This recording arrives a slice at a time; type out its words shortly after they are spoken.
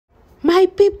My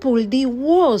people, the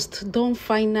worst don't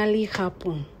finally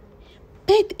happen.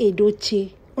 Pet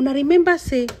Edochie, una remember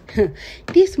say,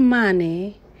 this man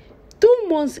 2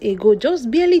 months ago,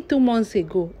 just barely 2 months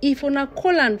ago, if una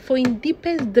call am for in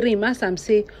deepest dream, as I'm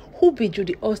say, who be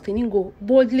Judy Austin, he go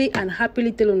boldly and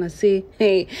happily tell una say,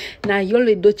 hey, na your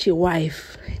Edochie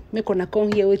wife. Make una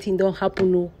come here, waiting don't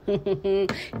happen, no.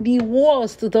 The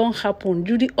worst don't happen.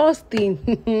 Judy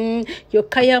Austin, your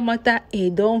kaya matter,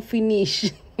 don't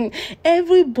finish.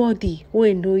 Everybody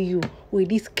will know you with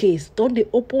this case. Don't they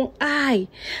open eye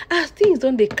as things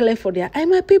don't they clear for their eye.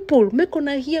 My people, make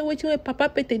una hear waiting when Papa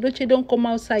Pete Edochie don't come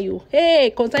outside you.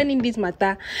 Hey, concerning this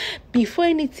matter, before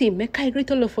anything, make I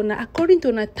greet all of una according to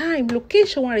una time,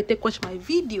 location where I take watch my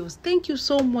videos. Thank you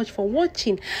so much for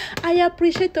watching. I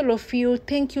appreciate all of you.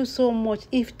 Thank you so much.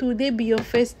 If today be your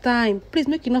first time, please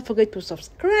make you not forget to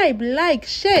subscribe, like,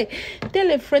 share, tell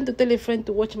a friend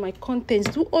to watch my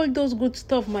contents. Do all those good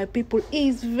stuff, my people.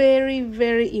 Is very,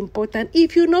 very important.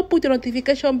 If you not put the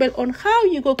notification bell on, how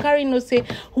you go carry no say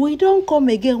we don't come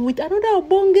again with another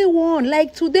bonge one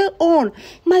like today on.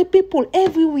 My people,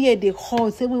 everywhere they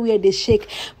hot, everywhere they shake.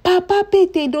 Papa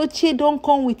Pete Edochie don't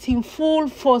come with him full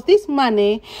force. This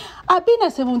man I've been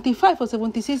at 75 or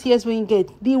 76 years when you get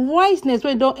the wiseness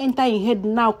when don't enter in head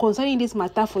now concerning this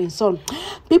matter for his son.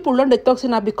 People learn the talk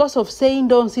now because of saying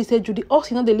don't see say Judy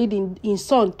Austin not the lead in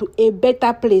son to a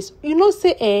better place. You know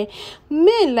say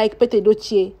men like Pete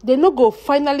Edochie, they not go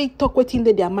finally talk what's in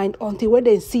their mind until when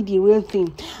they see the real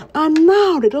thing. And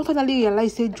now they don't finally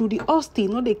realize say Judy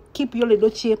Austin, no they keep Yul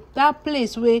Edochie that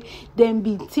place where them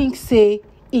be think say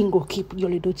in go keep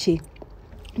Yul Edochie.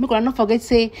 Make I not forget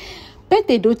say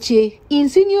Pete Edochie, in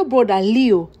senior brother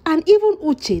Leo, and even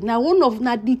Uche, now one of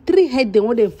the 3 head they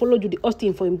want to follow Judy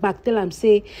Austin for him back. Tell him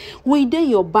say, we there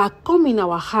your back, come in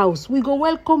our house, we go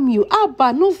welcome you.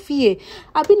 Abba, no fear.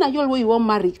 I been a y'all where you want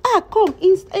marry. Come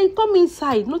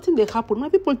inside. Nothing they happen. My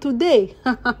people today.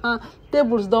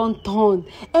 Tables don't turn.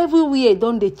 Everywhere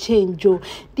don't they change. Oh.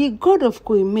 The God of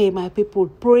Kweme, my people,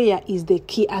 prayer is the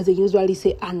key, as they usually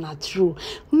say, and not true.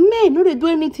 Men, no they do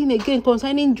anything again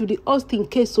concerning Judy Austin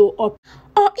case so up.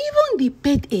 Or even the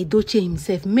Pete Edochie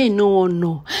himself, may no one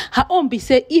know. Her own be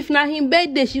say, if na him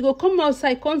birthday, she go come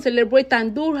outside, come celebrate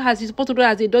and do as she's supposed to do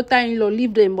as a daughter-in-law,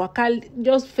 leave them,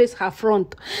 just face her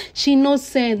front. She no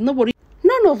send, nobody.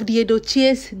 None of the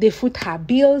Edochies, they foot her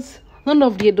bills. None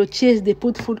of the Edochies, they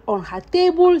put food on her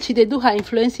table. She they do her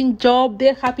influencing job.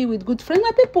 They're happy with good friends.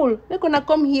 My people, they're gonna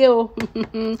come here.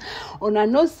 Ona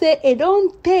no say,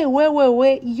 don't tell where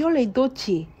Yul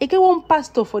Edochie. They get one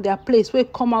pastor for their place where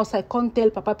come outside, can't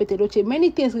tell Papa Pete Edochie many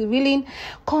things revealing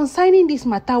concerning this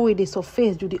matter where they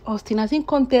surface Judy Austin. I think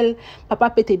can't tell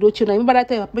Papa Pete Edochie. I remember that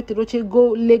time Papa Pete Edochie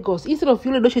go Lagos. Instead of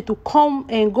Yul Edochie to come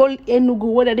and go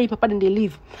Enugu where they Papa then they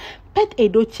live. Pete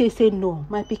Edochie say no,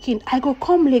 my pikin, I go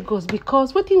come Lagos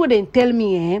because what thing would then tell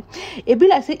me, it be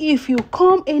like say if you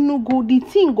come Enugu, the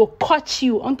thing go catch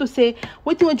you. On to say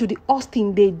what thing Judy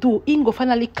Austin they do, it go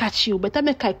finally catch you. But I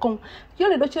make I come.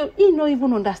 Yul Edochie, he no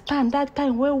even understand that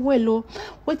time well.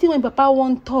 What thing when Papa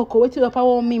won't talk or what thing Papa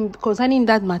won't mean concerning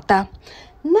that matter.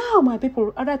 Now, my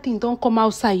people, other things don't come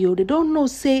outside you. They don't know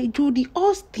say Judy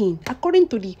Austin, according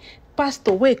to the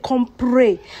pastor where come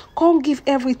pray, come give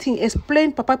everything,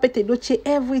 explain Papa Pete Edochie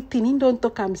everything. He don't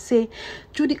talk and say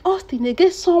Judy Austin they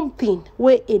get something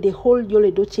where they hold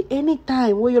Yul Edochie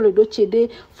anytime where Yul Edochie they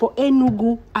for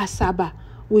Enugu Asaba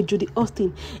with Judy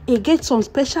Austin. He get some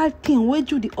special thing where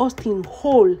Judy Austin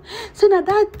hold. So now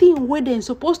that thing where they're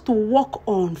supposed to work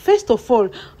on. First of all,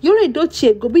 Yul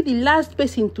Edochie go be the last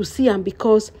person to see him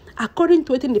because according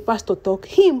to what the pastor talk,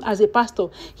 him as a pastor,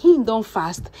 he don't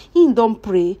fast, he don't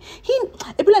pray.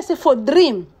 It be like say for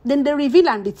dream, then they reveal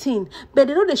and the thing, but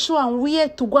they know they show and where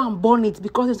to go and burn it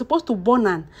because they're supposed to burn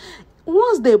and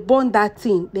once they burn that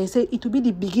thing, they say it will be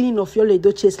the beginning of Yul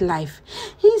Edochie's life.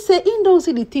 He said he don't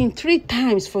see the thing 3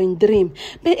 times for in dream,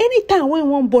 but anytime when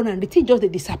one burn and the thing just they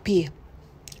disappear.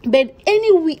 But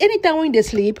anyway, anytime when they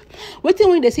sleep, waiting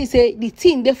when they see say the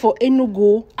thing there for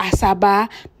Enugu, Asaba,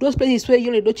 those places where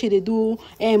Yul Edochie they do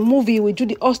a movie with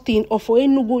Judy Austin or for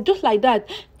Enugu, just like that,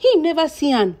 he never see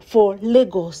him for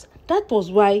Lagos. That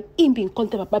was why him being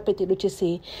contact Papa Pete Edochie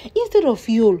say instead of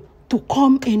Yul to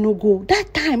come Enugu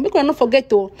that time, make you not forget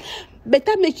to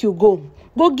better make you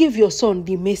go give your son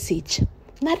the message.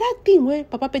 Now that thing where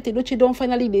Papa Pete Edochie don't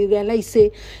finally they realize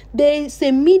say there is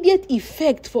immediate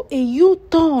effect for a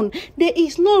U-turn. There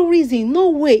is no reason,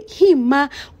 no way him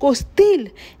go still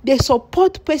they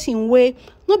support person where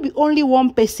not be only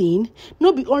one person,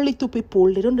 not be only 2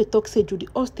 people. They don't talk say Judy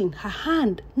Austin her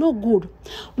hand no good.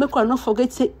 Make I not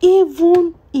forget say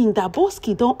even in the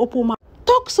Bosky don't open my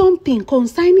talk something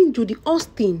concerning Judy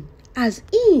Austin. As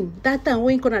in that time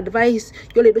when you can advise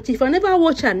your lady, if I never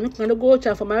watch her, make no go watch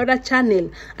her for my other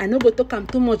channel. I no go talk am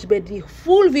too much, but the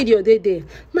full video they there.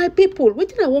 My people,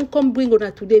 wetin I won't come bring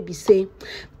on today be say,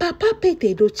 Papa Pete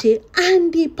Edochie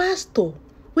and the pastor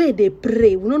where they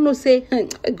pray. We don't know say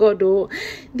God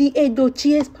the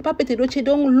Edochies, Papa Pete Edochie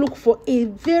don't look for a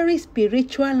very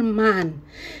spiritual man,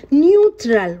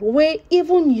 neutral, where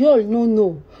even y'all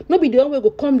no be the one way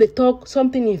go come they talk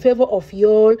something in favor of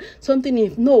y'all, something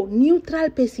if no neutral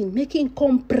person making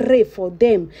come pray for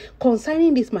them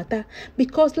concerning this matter.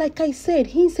 Because like I said,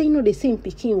 he say they same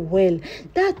picking well.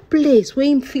 That place where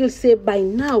him feel say by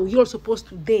now you're supposed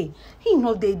to day, he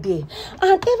not there. And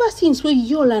ever since when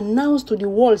y'all announced to the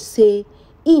world say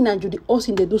in and Judy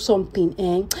Austin they do something,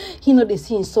 he know they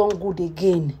see him song good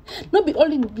again. Not be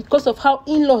only because of how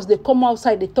in-laws they come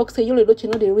outside, they talk, say, don't you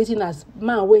know the reason as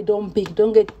man way don't big,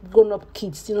 don't get grown up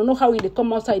kids. You know how they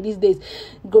come outside these days.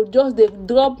 Go just they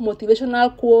drop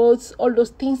motivational quotes, all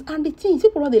those things, and the things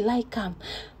people know they like them.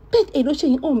 Pete Edochie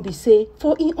in own be say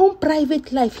for in own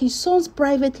private life, his son's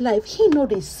private life, he know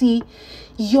they see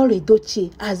Yul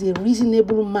Edochie as a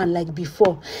reasonable man like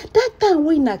before. That time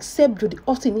when he accept Judy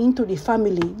Austin into the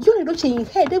family, Yul Edochie in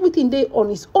head everything they on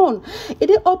his own. It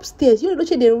they upstairs, Yul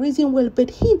Edochie they reason well, but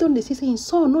he don't they see his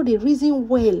son no they reason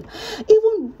well.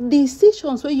 Even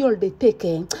decisions where Yul they take,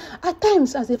 at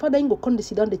times as a father he go come they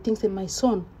sit down, they think say my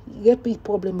son get big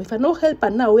problem. If I no help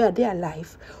and now we are there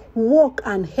alive, work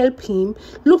and help him.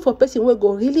 Look for person where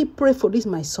go really pray for this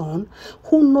my son.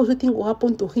 Who knows what thing will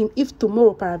happen to him if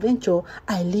tomorrow peradventure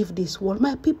I leave this world.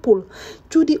 My people,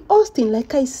 Judy Austin,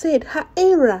 like I said, her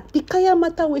era, the kaya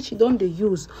matter which she don't they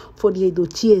use for the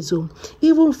Edochie,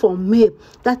 even for me,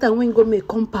 that time when go make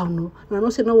compound, no, and I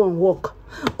don't say no one work.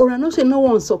 Or I know say no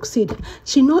one succeed.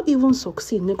 She not even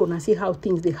succeed. We're gonna see how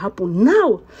things they happen.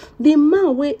 Now, the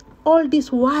man where all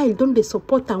this while don't they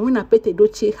support her when Pete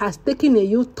Edochie has taken a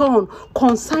U-turn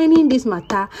concerning this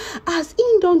matter. As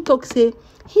he don't talk say,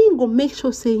 he go make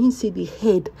sure say he see the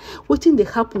head. Waiting they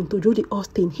happen to Judy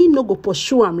Austin. He no go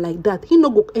pursue him like that. He no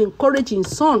go encourage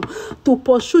his son to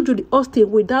pursue Judy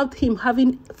Austin without him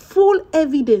having full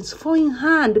evidence for in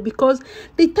hand. Because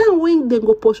the time when they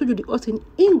go pursue Judy Austin,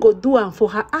 he go do am for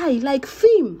her eye like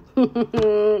film.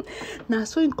 Now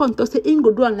so in context say he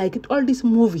go do am like it, all these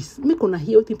movies. Me gonna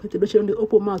hear what Pete Edochie on the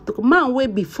open mouth talk. Man way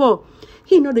before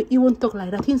he know they even talk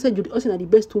like that. He said Judy Austin are the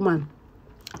best woman.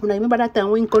 When I remember that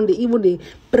time when they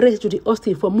praise Judy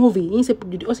Austin for movie, he said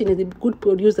Judy Austin is a good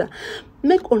producer.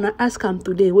 Make una ask him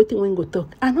today, waiting when go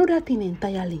talk. Another thing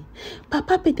entirely.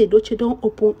 Papa Pete Edochie don't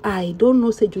open eye, don't know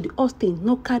say Judy Austin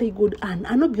no carry good hand.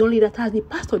 And not be only that as the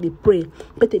pastor they pray,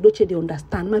 Pete Edochie they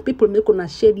understand. My people, make una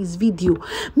share this video,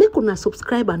 make una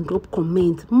subscribe and drop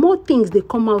comment. More things they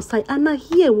come outside, and now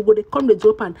here we go they come they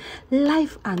drop and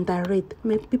live and direct.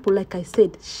 My people, like I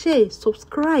said, share,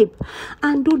 subscribe,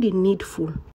 and do the needful.